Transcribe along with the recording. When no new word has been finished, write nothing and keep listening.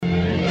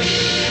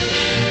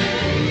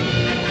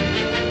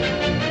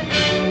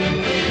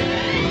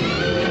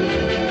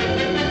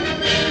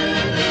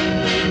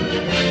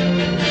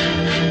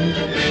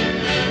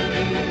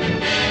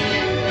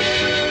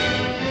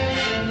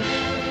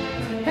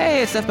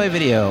Death by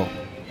Video.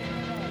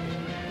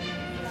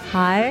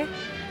 Hi.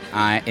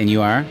 And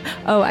you are?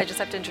 Oh, I just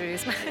have to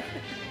introduce myself.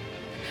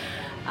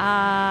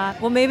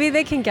 Well, maybe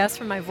they can guess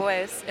from my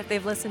voice if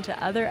they've listened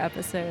to other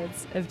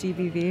episodes of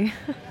DBV.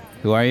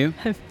 Who are you?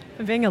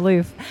 I'm being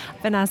aloof.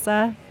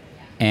 Vanessa.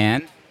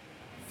 And?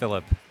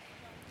 Philip.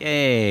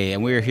 Yay!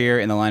 And we're here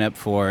in the lineup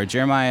for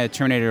Jeremiah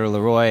Terminator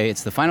Leroy.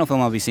 It's the final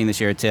film I'll be seeing this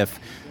year at TIFF,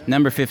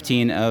 number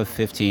 15 of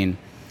 15.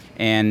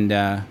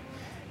 And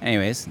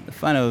anyways, the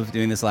fun of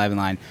doing this live in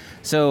line.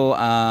 So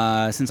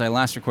since I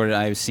last recorded,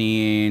 I've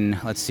seen,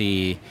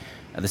 The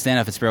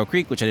Standoff at Sparrow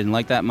Creek, which I didn't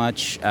like that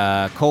much.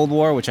 Cold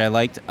War, which I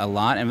liked a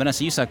lot. And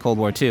Vanessa, you saw Cold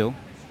War too.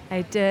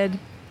 I did.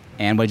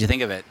 And what did you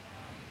think of it?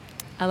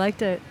 I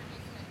liked it.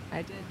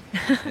 I did.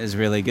 It was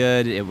really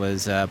good. It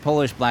was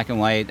Polish, black and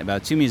white,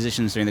 about two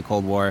musicians during the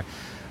Cold War.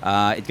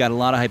 It got a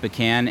lot of hype it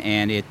can,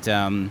 and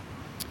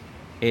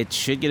it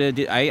should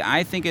get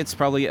I think it's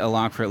probably a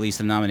lock for at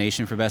least a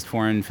nomination for Best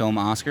Foreign Film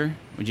Oscar.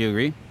 Would you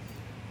agree?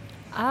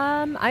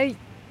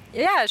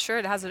 Yeah, sure.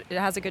 It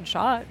has a good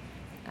shot,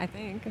 I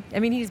think. I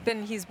mean,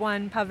 he's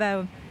won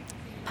Paweł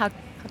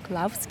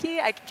Pawlowski.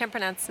 I can't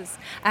pronounce this.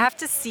 I have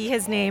to see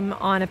his name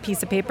on a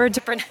piece of paper to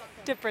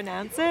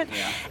pronounce it.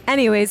 Yeah.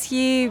 Anyways,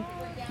 he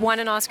won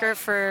an Oscar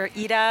for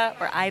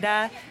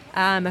Ida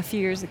a few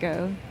years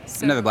ago.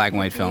 So another black and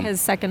white film.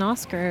 His second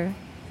Oscar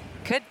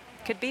could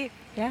be,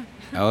 yeah.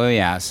 Oh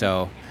yeah,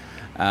 so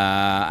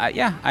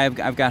I've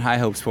got high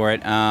hopes for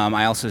it.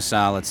 I also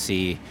saw,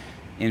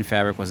 In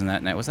Fabric wasn't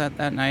that night. Was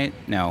that night?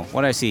 No.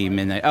 What did I see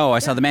midnight? Oh, I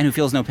saw The Man Who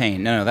Feels No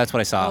Pain. No, that's what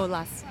I saw. Oh,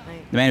 last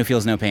night. The Man Who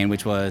Feels No Pain,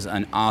 which was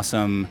an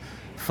awesome,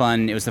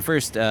 fun. It was the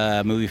first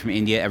movie from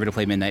India ever to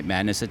play Midnight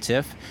Madness at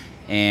TIFF.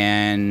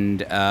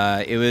 And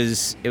it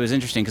was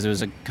interesting because it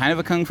was a kind of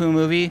a kung fu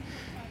movie,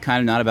 kind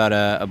of not about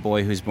a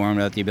boy who's born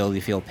without the ability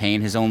to feel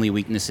pain. His only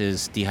weakness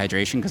is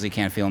dehydration because he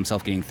can't feel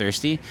himself getting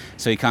thirsty.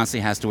 So he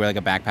constantly has to wear a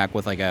backpack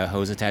with a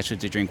hose attached to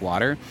it to drink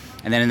water.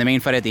 And then in the main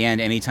fight at the end,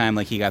 anytime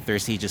he got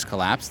thirsty, he just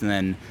collapsed. And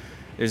then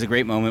there's a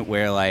great moment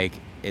where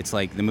it's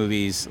the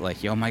movie's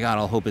oh my God,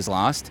 all hope is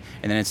lost.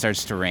 And then it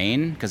starts to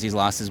rain because he's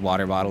lost his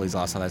water bottle, he's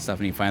lost all that stuff,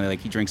 and he finally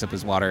he drinks up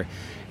his water.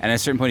 And at a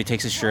certain point, he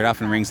takes his shirt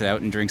off and wrings it out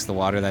and drinks the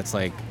water that's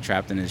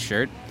trapped in his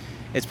shirt.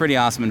 It's pretty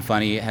awesome and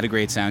funny. It had a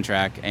great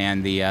soundtrack,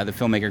 and the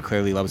filmmaker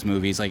clearly loves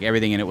movies.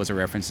 Everything in it was a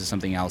reference to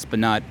something else, but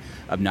not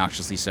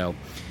obnoxiously so.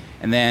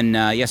 And then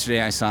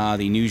yesterday, I saw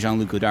the new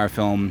Jean-Luc Godard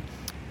film.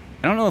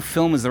 I don't know if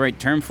film is the right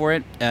term for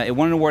it. It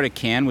won an award at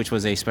Cannes, which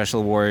was a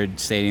special award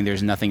stating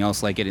there's nothing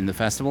else like it in the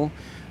festival.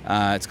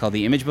 It's called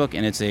The Image Book,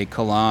 and it's a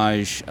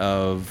collage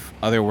of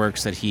other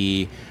works that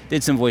he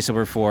did some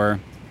voiceover for.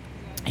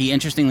 He,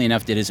 interestingly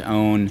enough, did his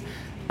own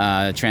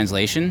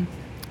translation,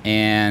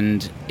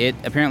 and it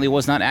apparently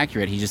was not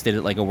accurate. He just did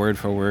it a word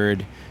for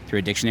word through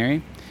a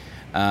dictionary.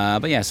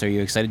 But yeah, so are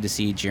you excited to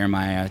see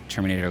Jeremiah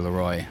Terminator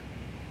Leroy?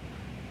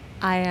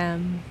 I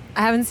am.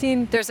 I haven't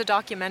seen, there's a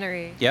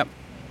documentary. Yep.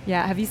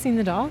 Yeah, have you seen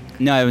the doc?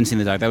 No, I haven't seen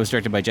the doc. That was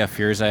directed by Jeff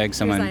Fierzag,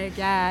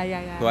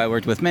 who I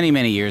worked with many,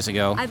 many years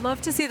ago. I'd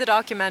love to see the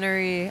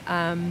documentary.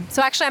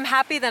 So actually, I'm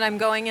happy that I'm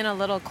going in a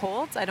little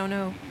cold. I don't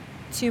know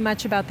too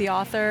much about the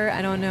author.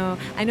 I know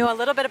a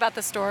little bit about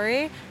the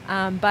story,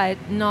 but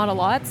not a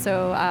lot.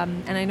 So,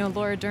 and I know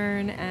Laura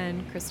Dern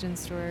and Kristen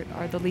Stewart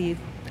are the lead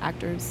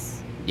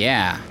actors.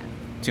 Yeah,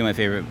 two of my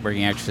favorite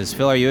working actresses.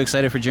 Phil, are you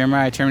excited for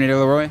Jeremiah Terminator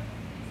Leroy?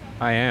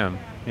 I am,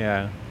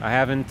 yeah. I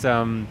haven't,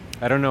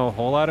 I don't know a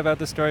whole lot about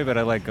the story, but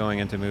I like going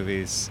into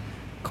movies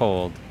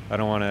cold. I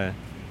don't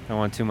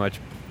want too much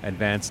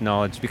advanced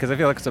knowledge because I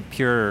feel like it's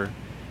a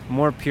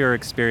more pure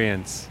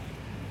experience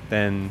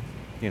than,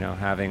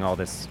 having all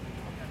this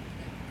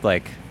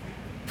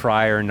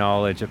prior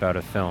knowledge about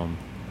a film.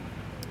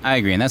 I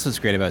agree, and that's what's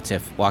great about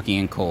TIFF, walking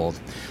in cold.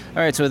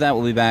 All right, so with that,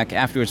 we'll be back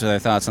afterwards with our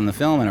thoughts on the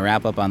film and a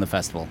wrap-up on the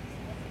festival.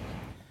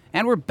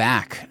 And we're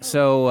back.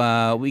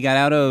 So we got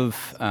out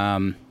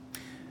of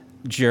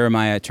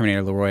Jeremiah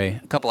Terminator Leroy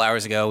a couple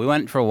hours ago. We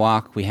went for a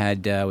walk. We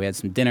had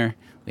some dinner.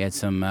 We had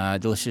some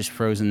delicious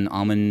frozen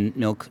almond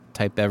milk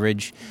type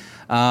beverage.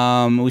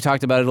 We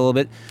talked about it a little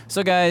bit.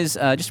 So guys,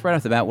 just right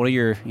off the bat, what are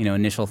your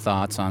initial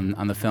thoughts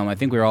on the film? I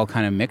think we were all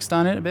kind of mixed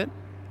on it a bit.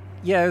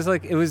 Yeah,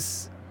 it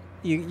was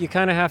you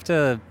kind of have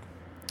to,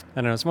 I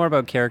don't know, it's more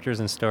about characters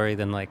and story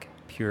than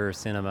pure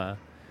cinema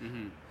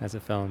as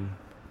a film.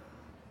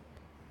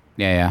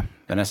 Yeah.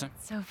 Vanessa?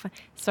 So fun.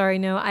 Sorry,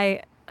 no,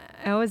 I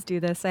always do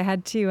this. I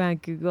had to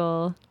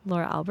Google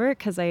Laura Albert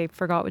because I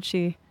forgot what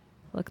she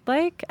looked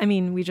like. I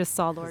mean, we just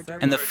saw Laura Dern.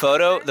 And the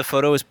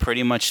photo is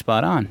pretty much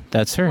spot on.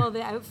 That's her. Well,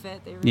 the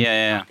outfit. They really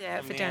yeah. The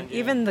outfit down.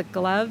 Even the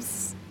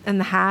gloves and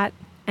the hat.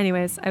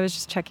 Anyways, I was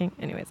just checking.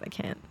 Anyways, I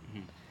can't.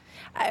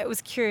 I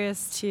was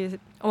curious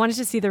I wanted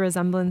to see the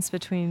resemblance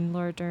between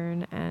Laura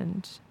Dern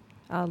and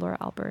Laura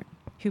Albert,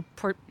 who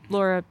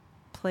Laura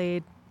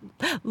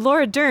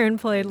Dern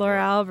played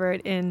Laura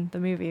Albert in the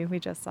movie we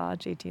just saw,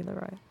 J.T.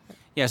 Leroy.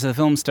 Yeah, so the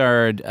film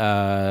starred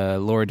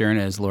Laura Dern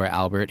as Laura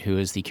Albert, who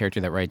is the character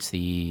that writes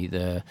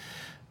the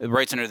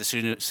writes under the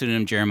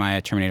pseudonym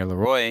Jeremiah Terminator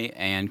Leroy,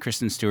 and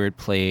Kristen Stewart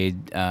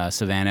played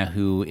Savannah,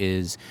 who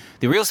is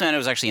the real Savannah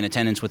was actually in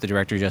attendance with the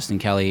director Justin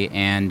Kelly,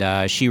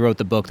 and she wrote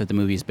the book that the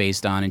movie is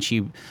based on, and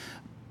she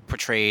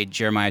portrayed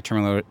Jeremiah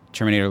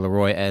Terminator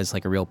Leroy as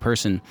like a real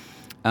person.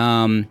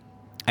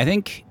 I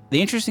think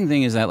the interesting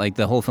thing is that like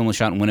the whole film was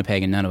shot in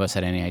Winnipeg, and none of us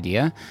had any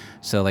idea.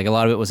 So like a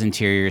lot of it was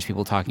interiors,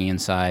 people talking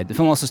inside. The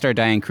film also starred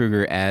Diane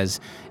Kruger as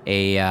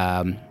a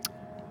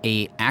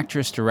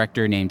actress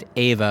director named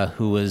Ava,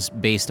 who was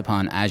based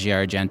upon Asia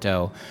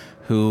Argento,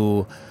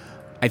 who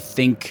I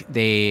think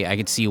I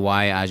could see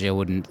why Asia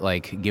wouldn't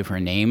like give her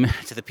name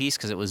to the piece,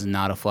 because it was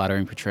not a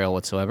flattering portrayal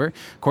whatsoever.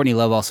 Courtney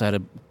Love also had a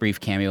brief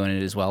cameo in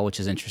it as well, which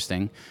is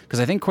interesting, because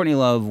I think Courtney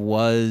Love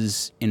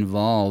was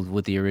involved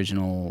with the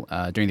original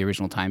during the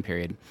original time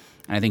period,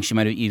 and I think she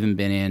might have even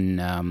been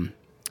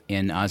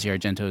in Asia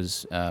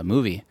Argento's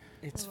movie.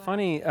 It's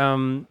funny.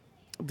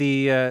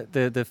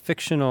 The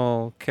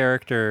fictional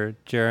character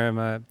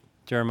Jeremiah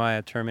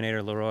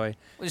Terminator Leroy.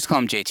 We'll just call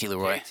him JT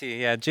Leroy.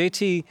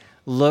 JT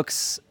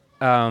looks,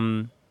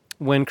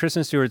 when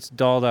Kristen Stewart's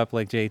dolled up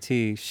like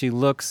JT, she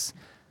looks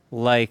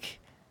like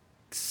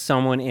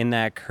someone in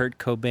that Kurt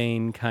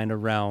Cobain kind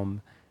of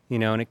realm,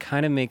 and it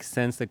kind of makes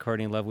sense that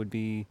Courtney Love would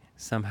be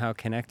somehow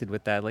connected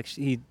with that. Like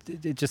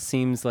it just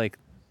seems like,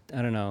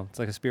 I don't know, it's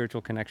like a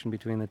spiritual connection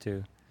between the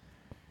two.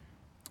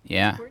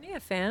 Yeah. Is Courtney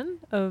a fan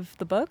of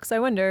the books? I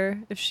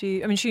wonder if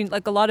she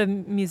like a lot of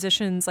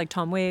musicians like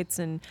Tom Waits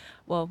and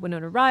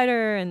Winona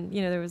Ryder, and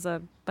there was a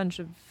bunch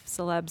of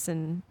celebs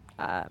and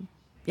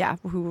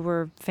who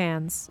were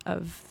fans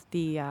of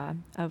the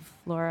of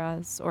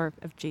Laura's or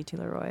of JT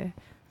Leroy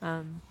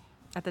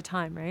at the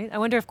time, right? I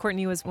wonder if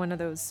Courtney was one of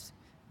those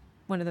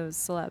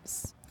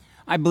celebs.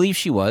 I believe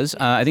she was.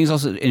 I think it's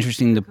also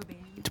interesting to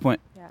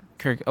point.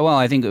 Yeah.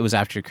 I think it was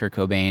after Kurt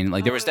Cobain.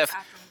 Like there was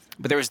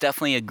but there was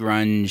definitely a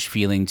grunge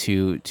feeling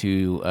to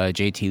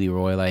JT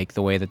Leroy, like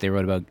the way that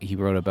he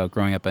wrote about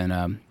growing up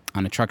on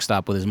a truck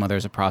stop with his mother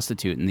as a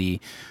prostitute in the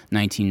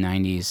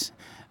 1990s,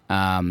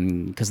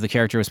 because the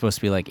character was supposed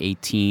to be like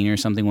 18 or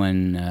something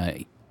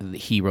when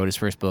he wrote his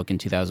first book in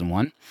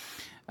 2001,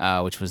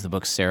 which was the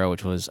book Sarah,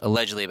 which was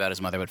allegedly about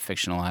his mother but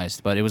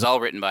fictionalized. But it was all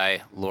written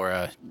by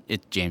Laura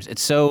James.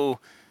 It's so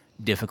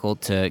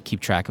difficult to keep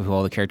track of who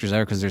all the characters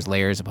are because there's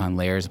layers upon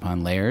layers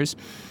upon layers.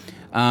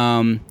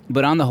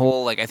 But on the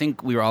whole, like I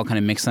think we were all kind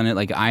of mixed on it.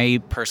 Like I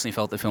personally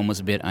felt the film was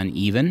a bit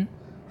uneven.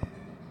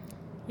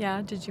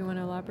 Yeah, did you want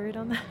to elaborate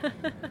on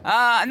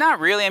that? Not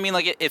really. I mean,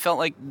 like it felt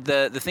like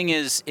the thing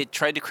is it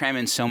tried to cram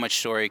in so much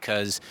story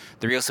because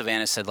the real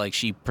Savannah said like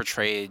she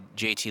portrayed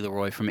JT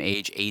Leroy from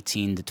age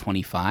 18 to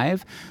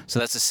 25. So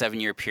that's a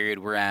 7-year period.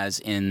 Whereas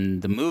in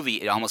the movie,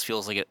 it almost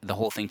feels like the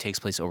whole thing takes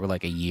place over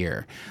like a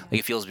year. Like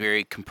it feels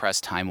very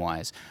compressed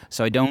time-wise.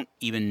 So I don't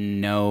even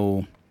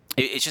know.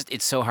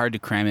 It's so hard to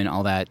cram in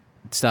all that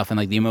stuff, and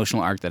like the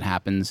emotional arc that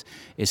happens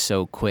is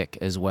so quick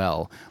as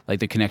well. Like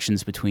the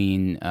connections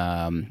between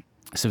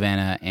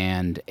Savannah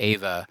and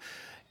Ava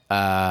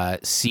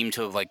seem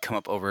to have like come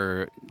up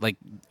over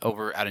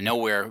out of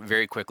nowhere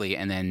very quickly,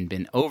 and then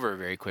been over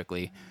very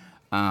quickly.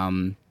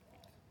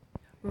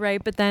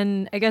 Right, but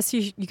then I guess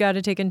you got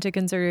to take into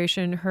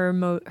consideration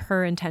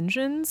her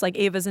intentions, like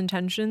Ava's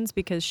intentions,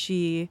 because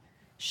she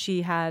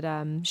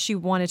had she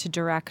wanted to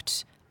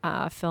direct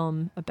a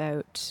film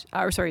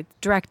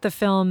direct a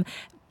film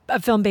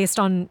based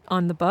on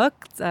the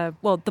book.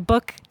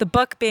 The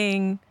book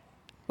being,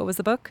 what was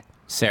the book?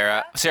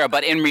 Sarah,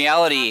 but in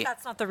reality...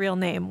 That's not the real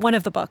name. One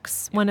of the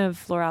books. One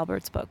of Laura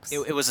Albert's books.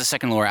 It was the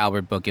second Laura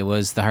Albert book. It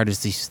was The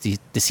Hardest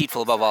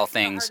Deceitful Above All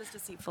Things. The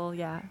Hardest Deceitful,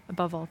 yeah.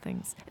 Above All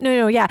Things.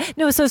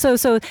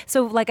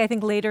 So like I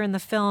think later in the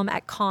film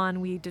at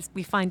Cannes,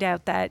 we find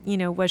out that,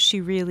 was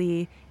she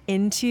really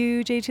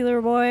into JT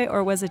Leroy,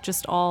 or was it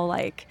just all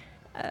like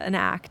an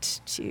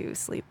act to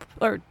sleep?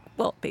 Or,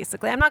 well,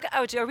 basically. I'm not...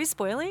 Oh, are we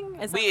spoiling?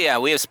 We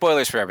have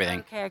spoilers for everything.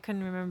 Okay, I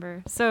couldn't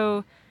remember.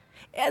 So...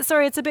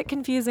 Sorry, it's a bit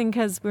confusing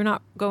because we're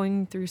not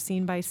going through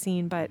scene by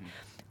scene, but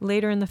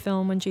later in the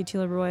film when JT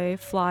Leroy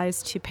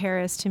flies to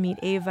Paris to meet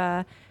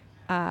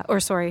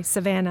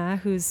Savannah,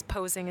 who's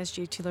posing as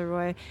JT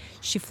Leroy,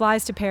 she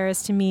flies to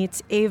Paris to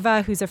meet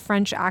Ava, who's a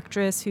French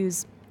actress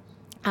who's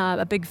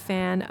a big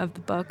fan of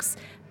the books.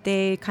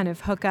 They kind of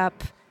hook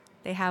up.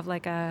 They have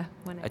like a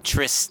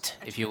tryst,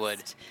 if you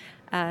would.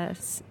 I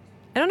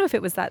don't know if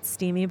it was that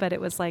steamy, but it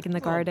was like in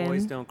the garden.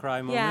 Boys don't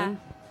cry moment. Yeah.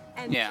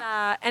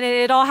 And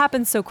it all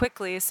happens so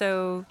quickly.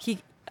 So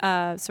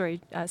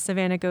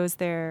Savannah goes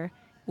there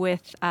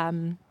with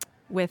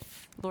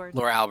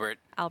Laura Albert.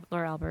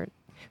 Laura Albert,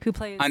 who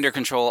plays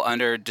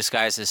under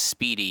disguise as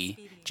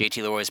Speedy,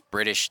 JT Leroy's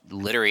British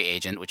literary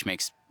agent, which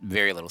makes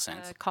very little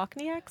sense.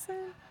 Cockney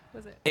accent?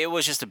 Was it? It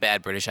was just a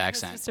bad British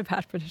accent. Just a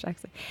bad British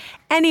accent.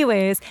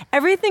 Anyways,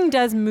 everything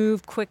does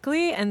move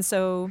quickly, and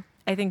so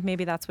I think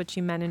maybe that's what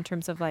you meant in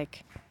terms of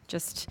like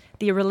just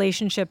the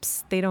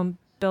relationships. They don't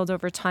build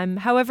over time.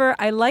 However,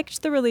 I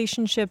liked the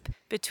relationship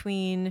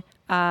between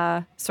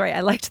Kristen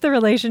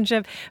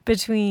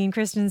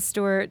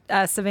Stewart,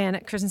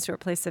 Savannah. Kristen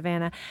Stewart plays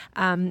Savannah,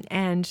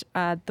 and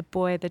the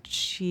boy that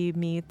she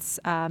meets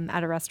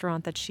at a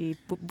restaurant that she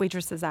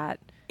waitresses at.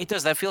 It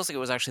does. That feels like it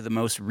was actually the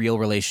most real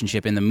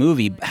relationship in the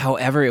movie.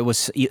 However, it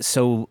was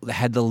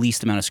had the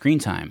least amount of screen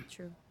time.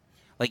 True.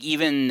 Like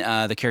even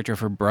the character of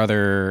her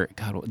brother,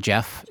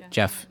 Jeff,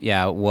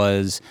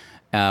 was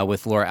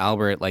with Laura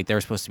Albert. Like they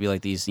were supposed to be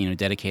like these,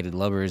 dedicated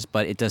lovers,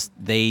 but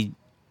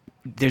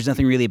there's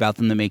nothing really about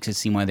them that makes it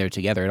seem why they're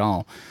together at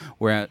all.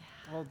 Where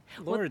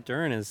Laura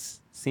Dern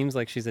seems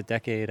like she's a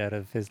decade out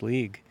of his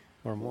league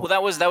or more. Well,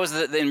 that was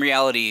in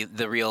reality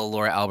the real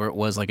Laura Albert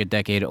was like a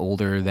decade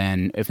older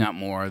than, if not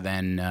more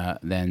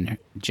than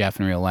Jeff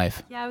in real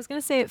life. Yeah, I was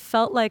gonna say it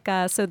felt like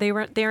so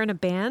they're in a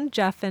band,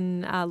 Jeff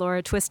and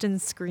Laura, Twist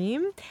and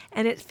Scream,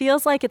 and it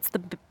feels like it's the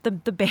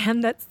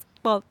band that's.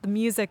 Well, the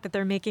music that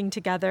they're making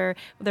together,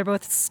 they're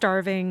both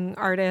starving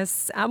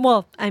artists.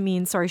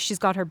 She's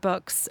got her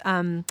books,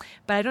 but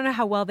I don't know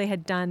how well they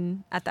had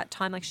done at that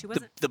time. Like she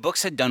wasn't. The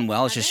books had done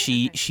well. It's just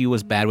she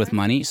was bad with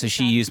money, so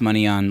she used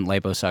money on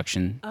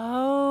liposuction.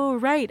 Oh,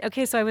 right.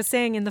 Okay, so I was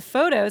saying in the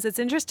photos, it's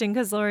interesting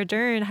because Laura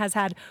Dern has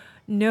had.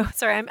 No,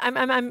 sorry,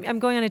 I'm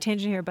going on a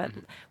tangent here, but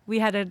we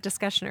had a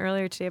discussion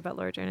earlier today about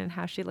Laura Dern and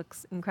how she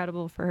looks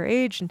incredible for her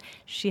age, and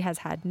she has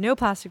had no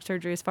plastic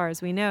surgery as far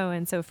as we know,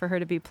 and so for her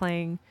to be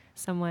playing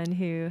someone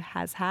who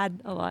has had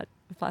a lot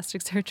of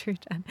plastic surgery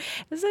done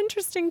is an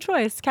interesting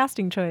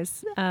casting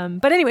choice.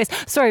 But anyways,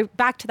 sorry,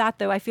 back to that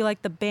though. I feel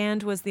like the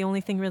band was the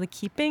only thing really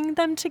keeping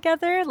them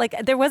together. Like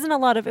there wasn't a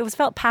lot of, it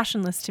felt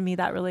passionless to me,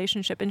 that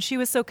relationship. And she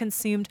was so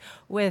consumed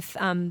with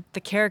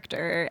the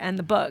character and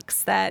the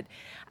books that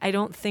I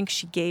don't think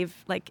she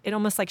gave, it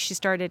almost like she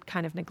started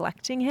kind of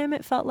neglecting him,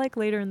 it felt like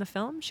later in the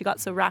film. She got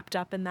so wrapped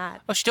up in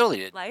that. Oh, she totally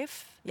did.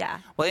 Life. Yeah.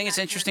 Well, I think it's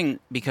interesting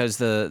because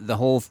the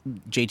whole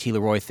J.T.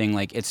 Leroy thing,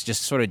 it's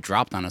just sort of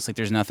dropped on us. Like,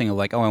 there's nothing of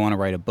I want to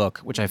write a book,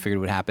 which I figured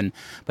would happen.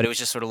 But it was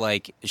just sort of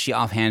like, she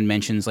offhand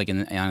mentions,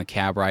 on a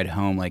cab ride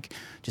home,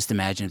 just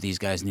imagine if these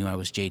guys knew I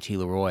was J.T.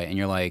 Leroy. And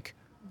you're like,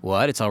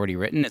 what? It's already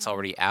written? It's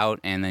already out?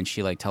 And then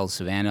she, tells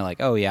Savannah,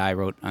 oh, yeah, I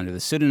wrote under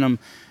the pseudonym.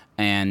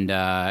 And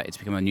it's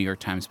become a New York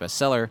Times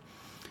bestseller.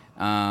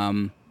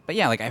 But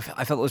yeah, I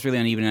felt it was really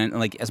uneven.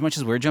 And as much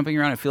as we're jumping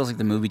around, it feels like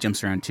the movie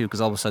jumps around too, because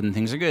all of a sudden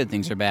things are good,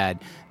 things are bad.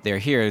 They're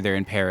here, they're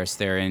in Paris,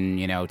 they're in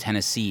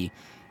Tennessee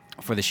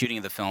for the shooting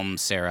of the film.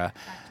 Sarah.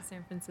 Back to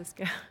San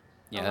Francisco.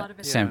 Yeah, a lot of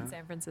it is in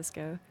San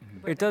Francisco.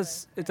 It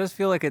does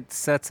feel like it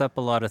sets up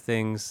a lot of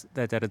things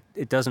that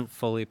it doesn't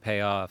fully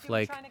pay off.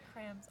 Trying to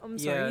cram. I'm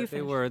sorry, you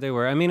finished. They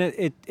were. I mean,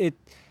 it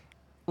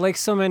like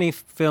so many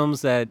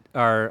films that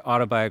are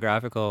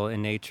autobiographical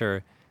in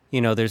nature.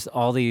 There's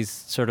all these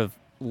sort of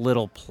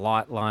little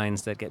plot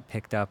lines that get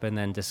picked up and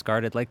then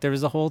discarded. There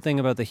was a whole thing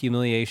about the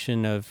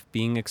humiliation of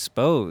being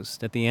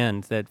exposed at the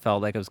end that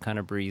felt like it was kind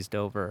of breezed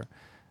over.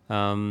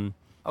 Oh,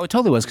 it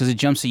totally was, because it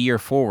jumps a year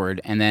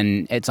forward and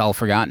then it's all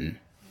forgotten.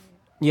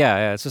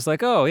 Yeah, it's just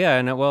oh yeah,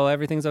 and well,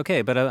 everything's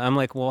okay. But I'm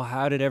like, well,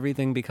 how did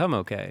everything become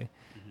okay?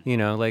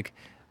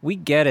 We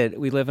get it.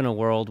 We live in a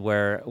world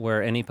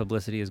where any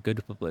publicity is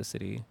good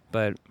publicity,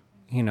 but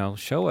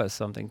show us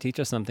something, teach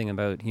us something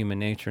about human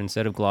nature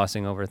instead of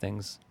glossing over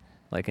things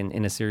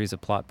in a series of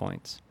plot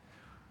points.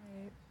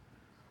 Right.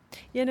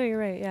 Yeah, no, you're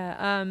right.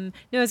 Yeah. No,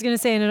 I was going to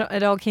say, and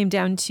it all came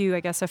down to, I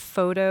guess, a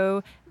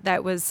photo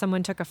that was,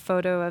 someone took a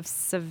photo of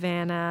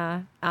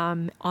Savannah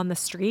on the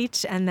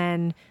street and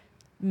then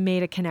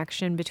made a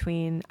connection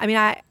between, made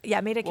a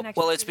connection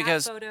well, it's between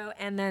because that photo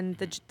and then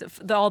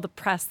all the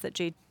press that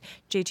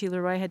J.T.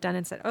 Leroy had done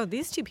and said, oh,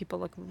 these two people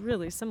look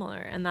really similar.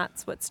 And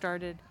that's what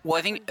started. Well,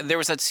 I think there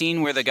was that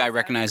scene where the guy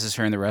recognizes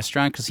her in the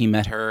restaurant because he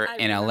met her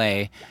in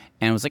L.A.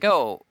 and was like,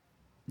 oh,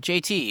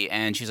 JT,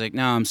 and she's like,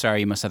 no, I'm sorry,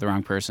 you must have the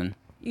wrong person.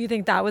 You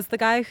think that was the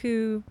guy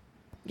who,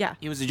 yeah.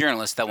 He was the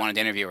journalist that wanted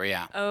to interview her,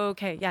 yeah.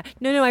 Okay, yeah.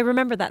 No, I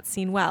remember that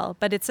scene well,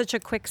 but it's such a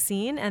quick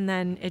scene, and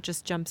then it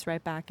just jumps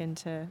right back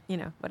into,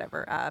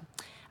 whatever.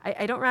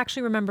 I don't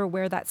actually remember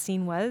where that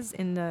scene was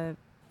in the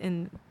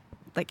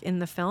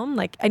film.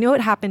 I know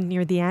it happened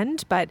near the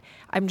end, but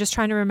I'm just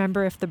trying to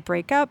remember if the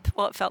breakup,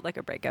 well, it felt like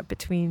a breakup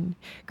between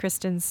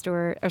Savannah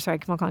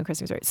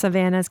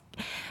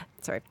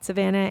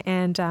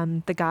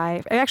and the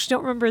guy. I actually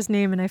don't remember his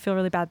name, and I feel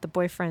really bad. The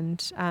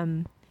boyfriend.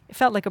 It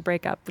felt like a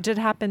breakup. Did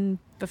it happen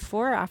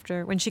before or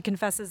after, when she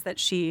confesses that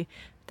she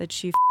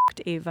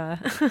f***ed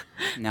Ava?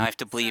 Now I have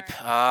to bleep.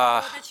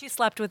 That she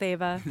slept with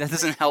Ava. That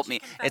doesn't help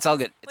me. It's all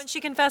good. When she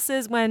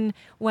confesses, when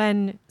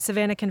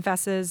Savannah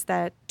confesses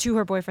that to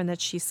her boyfriend that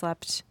she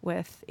slept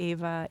with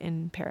Ava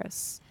in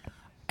Paris.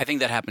 I think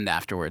that happened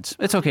afterwards.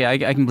 It's okay. I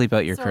can bleep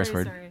out your curse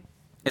word. Sorry.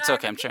 It's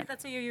okay. I'm trying.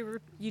 That's what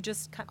you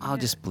just cut. I'll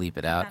just bleep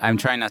it out. I'm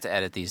trying not to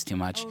edit these too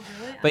much. Oh,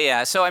 really? But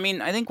yeah, so I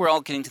think we're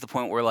all getting to the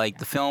point where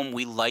the film,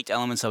 we liked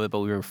elements of it, but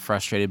we were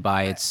frustrated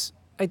by its.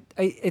 I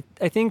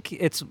think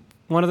it's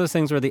one of those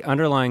things where the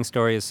underlying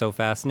story is so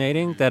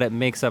fascinating that it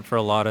makes up for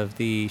a lot of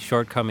the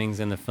shortcomings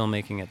in the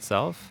filmmaking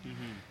itself.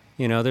 Mm-hmm.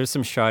 You know, there's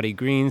some shoddy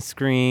green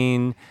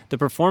screen. The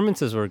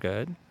performances were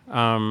good.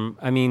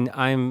 I mean,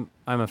 I'm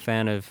a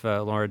fan of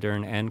Laura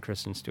Dern and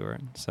Kristen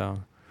Stewart, so,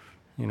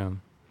 you know.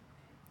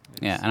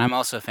 Yeah, and I'm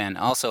also a fan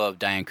also of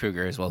Diane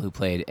Kruger as well, who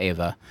played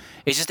Ava.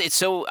 It's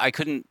so I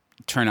couldn't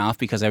turn off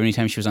because every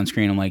time she was on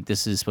screen, I'm like,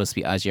 this is supposed to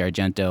be Asia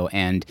Argento,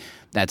 and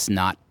that's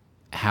not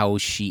how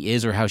she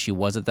is or how she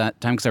was at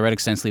that time, because I read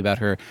extensively about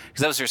her,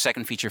 because that was her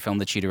second feature film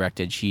that she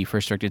directed. She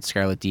first directed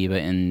Scarlet Diva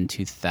in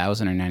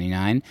 2000 or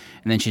 99,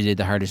 and then she did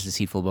The Heart is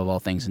Deceitful Above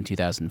All Things in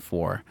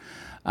 2004.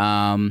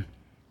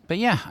 But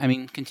yeah, I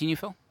mean, continue,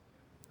 Phil.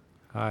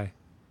 Hi.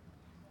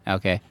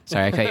 Okay,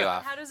 sorry, I cut you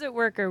off. How does it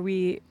work? Are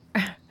we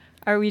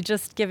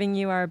just giving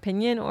you our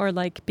opinion, or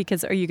like,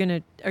 because are you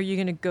gonna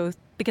go,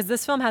 because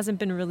this film hasn't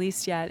been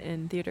released yet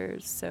in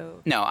theaters,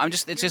 so No,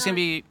 it's just gonna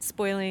be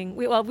spoiling.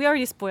 We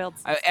already spoiled.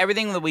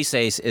 everything that we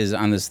say is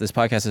on this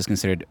podcast is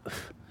considered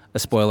a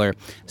spoiler.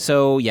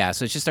 So yeah,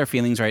 so it's just our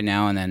feelings right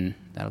now, and then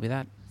that'll be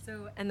that.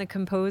 So, and the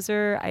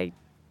composer, I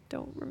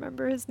don't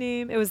remember his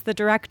name. It was the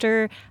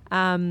director,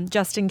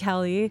 Justin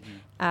Kelly.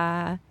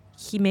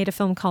 He made a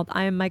film called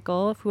I Am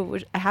Michael,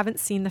 I haven't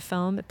seen the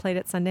film. It played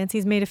at Sundance.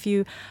 He's made a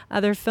few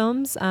other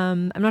films.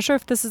 I'm not sure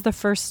if this is the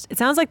first. It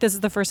sounds like this is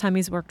the first time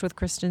he's worked with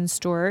Kristen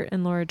Stewart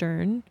and Laura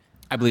Dern.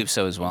 I believe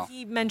so as well.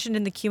 He mentioned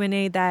in the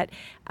Q&A that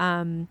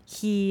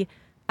he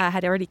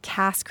had already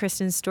cast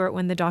Kristen Stewart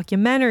when the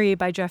documentary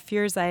by Jeff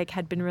Fierzak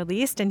had been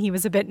released, and he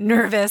was a bit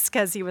nervous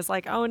because he was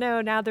like, "Oh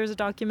no, now there's a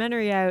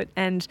documentary out,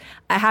 and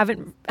I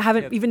haven't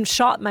even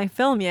shot my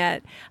film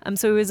yet."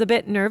 So he was a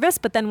bit nervous.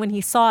 But then when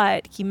he saw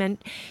it,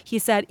 he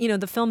said, "You know,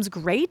 the film's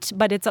great,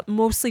 but it's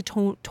mostly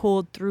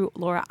told through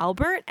Laura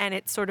Albert, and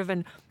it's sort of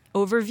an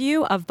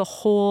overview of the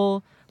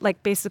whole,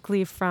 like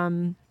basically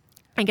from,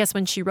 I guess,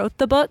 when she wrote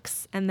the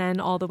books and then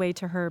all the way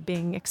to her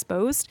being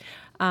exposed."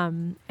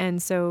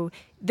 And so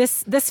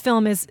this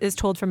film is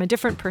told from a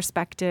different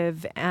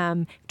perspective,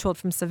 told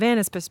from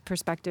Savannah's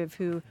perspective,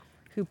 who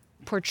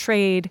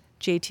portrayed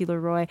J.T.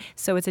 Leroy.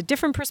 So it's a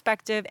different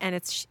perspective, and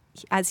it's,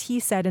 as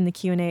he said in the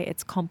Q&A,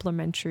 it's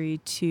complementary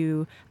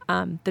to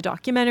the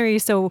documentary.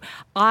 So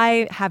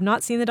I have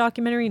not seen the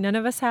documentary. None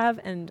of us have,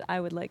 and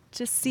I would like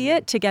to see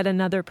it to get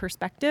another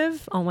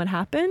perspective on what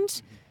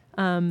happened.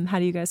 How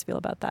do you guys feel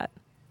about that?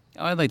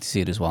 Oh, I'd like to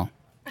see it as well.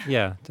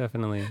 Yeah,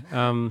 definitely.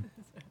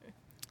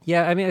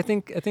 Yeah, I mean, I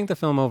think the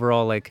film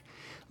overall, like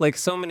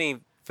so many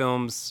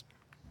films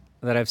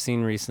that I've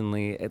seen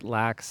recently, it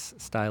lacks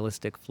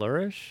stylistic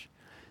flourish.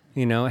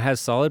 You know, it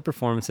has solid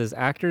performances.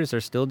 Actors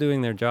are still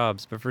doing their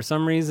jobs, but for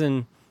some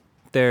reason,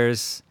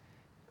 there's,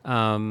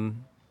 I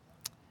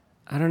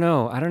don't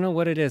know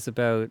what it is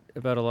about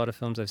a lot of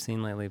films I've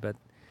seen lately, but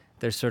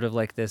there's sort of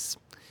like this,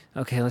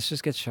 okay, let's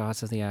just get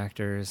shots of the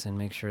actors and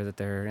make sure that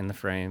they're in the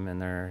frame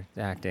and they're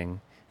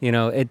acting. You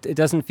know, it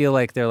doesn't feel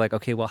like they're like,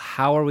 okay, well,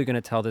 how are we going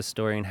to tell this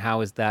story, and how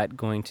is that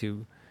going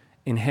to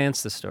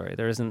enhance the story?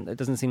 It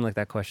doesn't seem like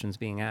that question's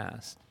being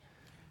asked.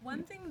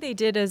 One thing they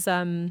did is,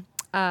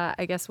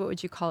 I guess, what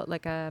would you call it?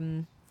 Like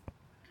I'm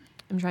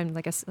trying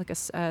like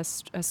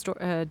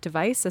a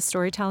device, a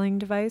storytelling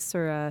device,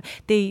 or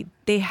they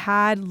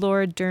had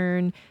Laura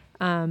Dern,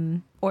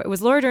 or it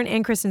was Laura Dern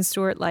and Kristen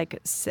Stewart,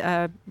 like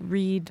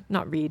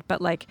not read,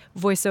 but like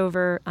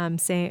voiceover,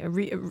 saying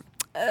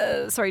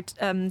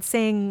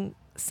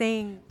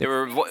There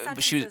were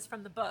sentences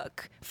from the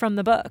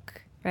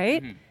book,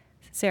 right? Mm-hmm.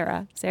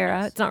 Sarah.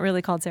 Yes. It's not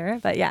really called Sarah,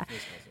 but yeah.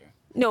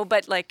 No,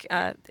 but like,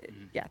 yeah,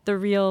 the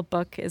real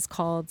book is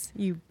called,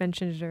 you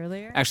mentioned it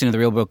earlier. Actually, no, the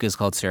real book is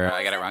called Sarah.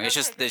 I got it wrong. It's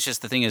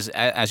just the thing is,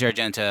 Asia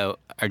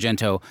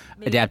Argento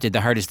adapted The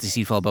Heart is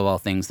Deceitful Above All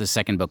Things, the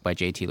second book by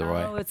J.T.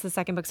 Leroy. Oh, it's the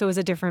second book. So it was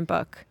a different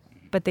book,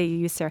 but they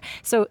used Sarah.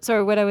 So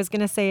what I was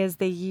going to say is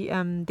they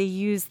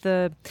use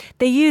that.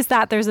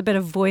 There's a bit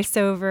of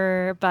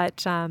voiceover,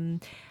 but I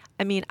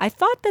mean, I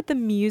thought that the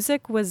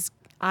music was,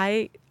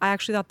 I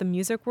actually thought the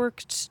music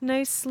worked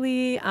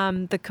nicely.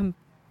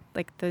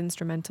 Like the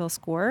instrumental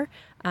score.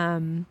 A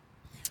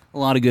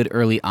lot of good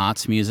early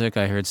aughts music.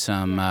 I heard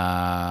some,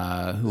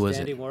 who was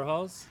Dandy it?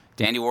 Warhols?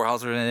 Dandy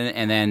Warhols were in it,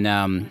 and then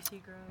La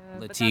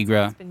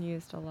Tigra. It's been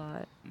used a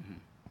lot. Mm-hmm.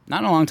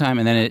 Not in a long time,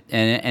 and then it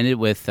ended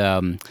with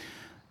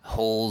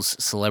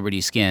Hole's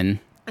Celebrity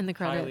Skin. And the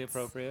credits. Highly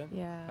appropriate.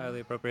 Yeah.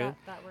 Highly appropriate.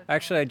 That worked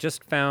Actually, well. I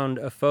just found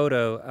a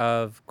photo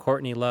of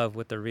Courtney Love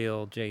with the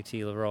real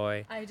J.T.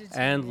 Leroy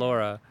and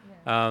Laura,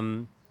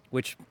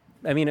 which,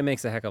 I mean, it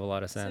makes a heck of a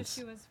lot of sense.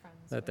 So she was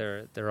friends that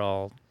they're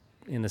all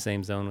in the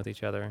same zone with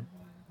each other.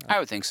 I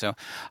would think so. All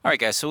right,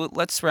 guys, so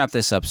let's wrap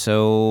this up.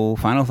 So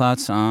final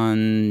thoughts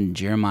on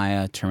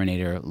Jeremiah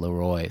Terminator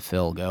Leroy.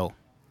 Phil, go.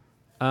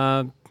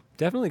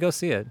 Definitely go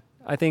see it.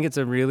 I think it's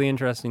a really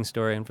interesting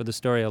story, and for the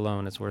story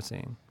alone, it's worth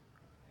seeing.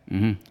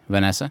 Mm-hmm.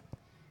 Vanessa?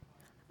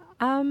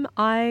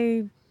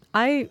 I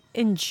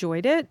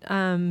enjoyed it,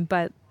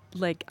 but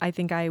like I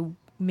think I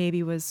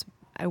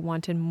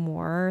wanted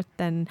more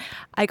than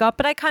I got,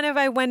 but I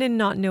went in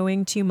not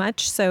knowing too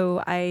much,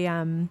 so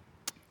I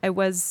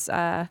was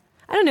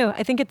I don't know.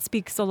 I think it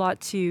speaks a lot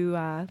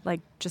to like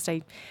just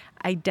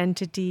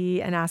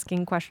identity and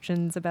asking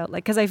questions about,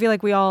 like, because I feel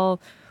like we all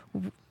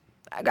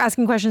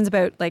asking questions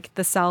about like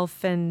the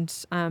self and,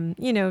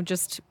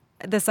 just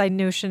this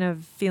notion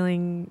of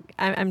feeling,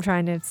 I'm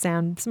trying to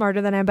sound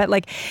smarter than I am, but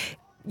like,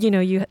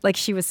 you, like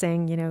she was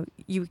saying,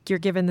 you're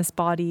given this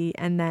body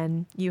and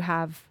then you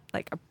have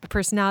like a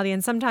personality,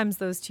 and sometimes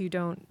those two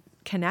don't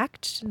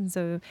connect. And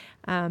so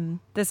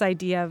this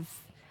idea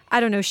of, I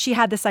don't know, she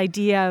had this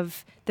idea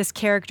of this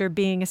character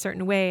being a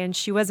certain way and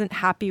she wasn't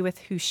happy with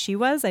who she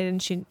was.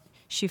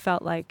 She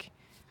felt like,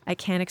 I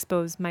can't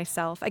expose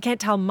myself. I can't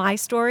tell my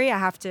story. I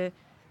have to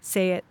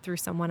say it through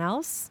someone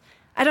else.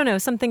 I don't know,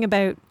 something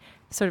about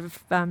sort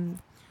of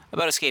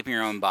about escaping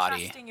your own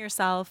body, trusting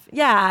yourself,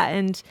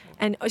 and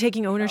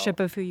taking ownership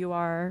of who you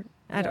are.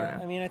 I don't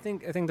know. I mean, I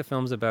think the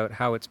film's about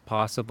how it's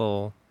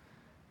possible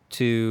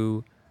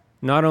to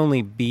not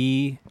only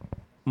be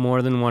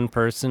more than one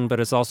person, but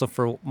it's also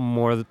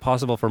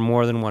possible for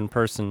more than one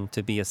person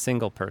to be a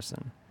single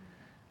person,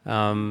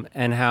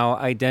 and how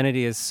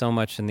identity is so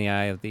much in the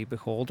eye of the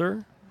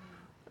beholder.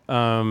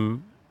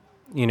 And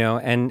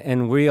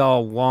we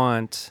all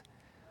want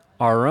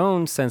our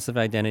own sense of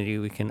identity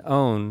we can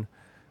own,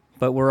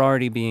 but we're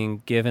already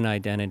being given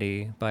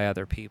identity by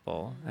other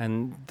people,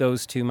 and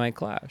those two might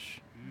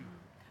clash.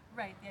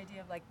 Right, the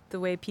idea of like the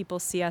way people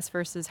see us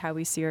versus how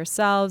we see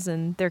ourselves,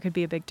 and there could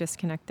be a big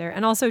disconnect there.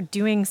 And also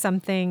doing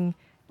something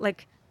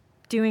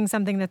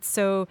that's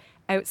so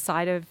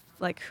outside of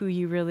like who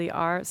you really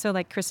are. So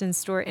like Kristen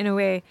Stewart, in a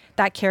way,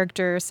 that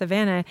character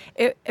Savannah,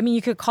 you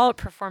could call it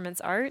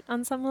performance art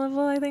on some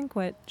level. I think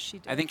what she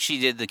did. I think she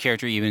did. The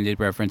character even did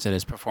reference it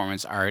as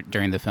performance art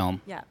during the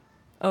film. Yeah.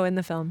 Oh, in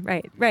the film,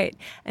 right.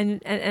 And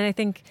I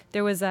think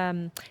there was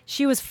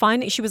she was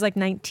fine. She was like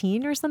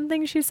 19 or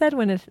something. She said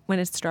when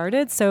it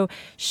started. So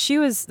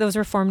those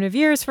were formative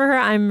years for her.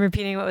 I'm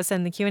repeating what was said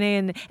in the Q&A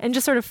and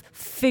just sort of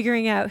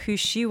figuring out who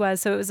she was.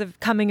 So it was a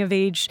coming of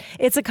age.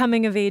 It's a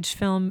coming of age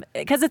film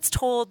because it's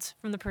told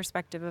from the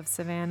perspective of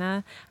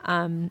Savannah.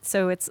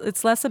 So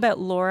it's less about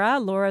Laura.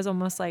 Laura's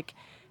almost like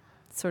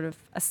sort of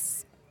a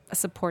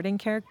supporting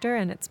character,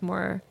 and it's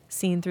more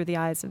seen through the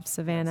eyes of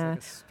Savannah.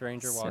 It's like a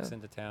stranger walks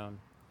into town.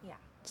 Yeah.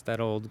 It's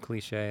that old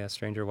cliche, a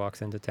stranger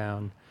walks into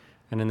town.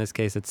 And in this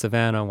case, it's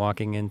Savannah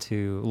walking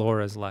into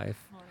Laura's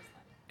life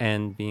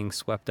and being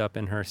swept up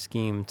in her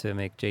scheme to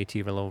make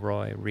JT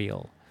Leroy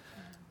real.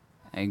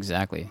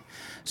 Exactly.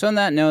 So on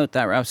that note,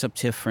 that wraps up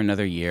TIFF for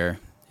another year.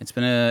 It's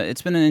been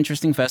an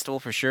interesting festival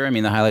for sure. I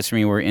mean, the highlights for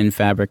me were In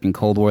Fabric and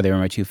Cold War. They were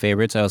my two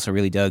favorites. I also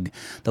really dug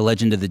The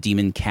Legend of the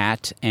Demon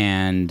Cat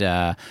and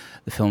the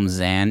film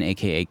Zan,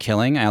 aka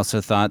Killing. I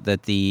also thought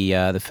that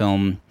the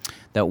film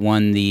that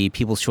won the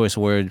People's Choice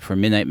Award for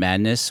Midnight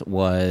Madness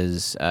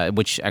was,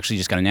 which actually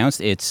just got announced.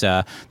 It's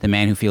The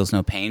Man Who Feels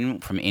No Pain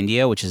from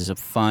India, which is a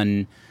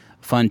fun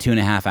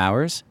 2.5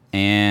 hours.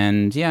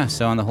 And yeah,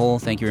 so on the whole,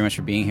 thank you very much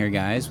for being here,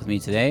 guys, with me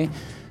today.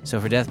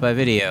 So for Death by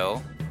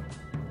Video.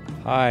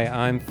 Hi,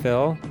 I'm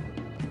Phil.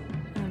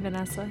 I'm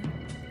Vanessa.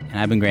 And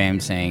I've been Graham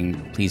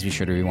saying, please be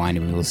sure to rewind,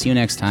 and we will see you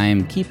next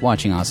time. Keep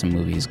watching awesome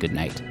movies. Good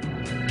night.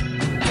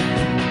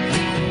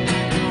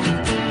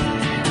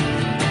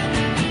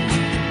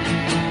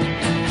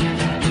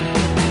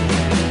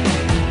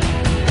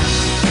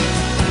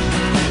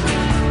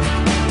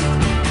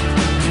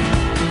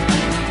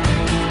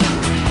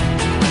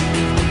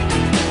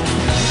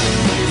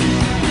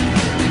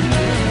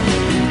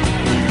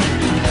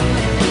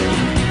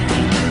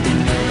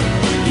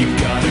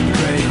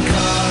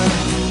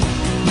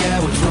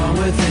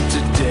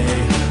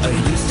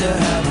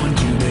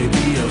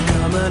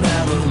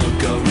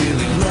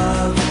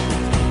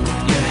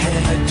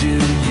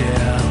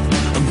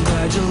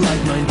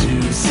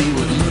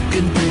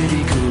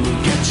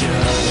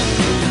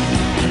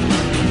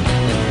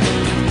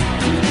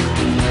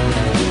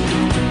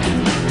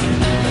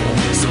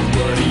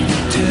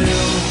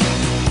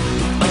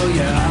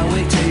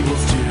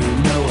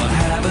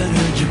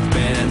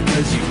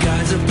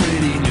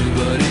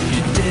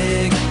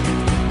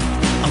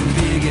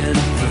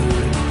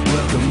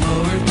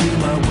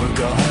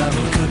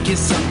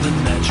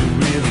 Something that you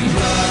really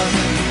love,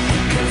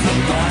 'cause I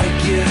like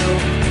you,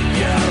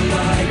 yeah, I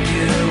like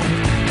you,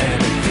 and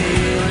I'm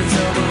feeling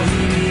so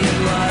bohemian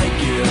like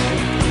you,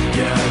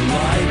 yeah, I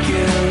like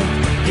you,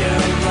 yeah,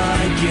 I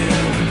like you,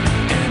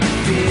 and I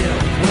feel,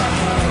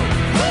 wow,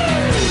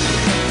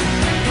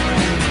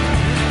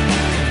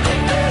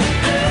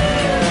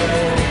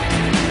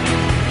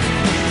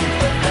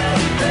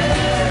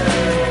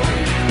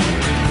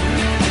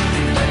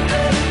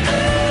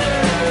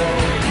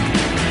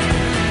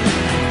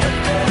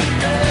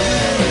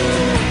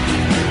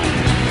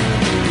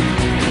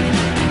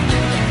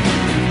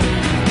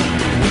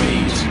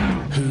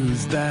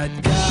 that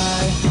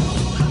guy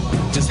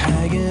just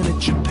hanging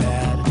at your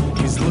pad,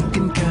 he's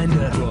looking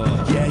kinda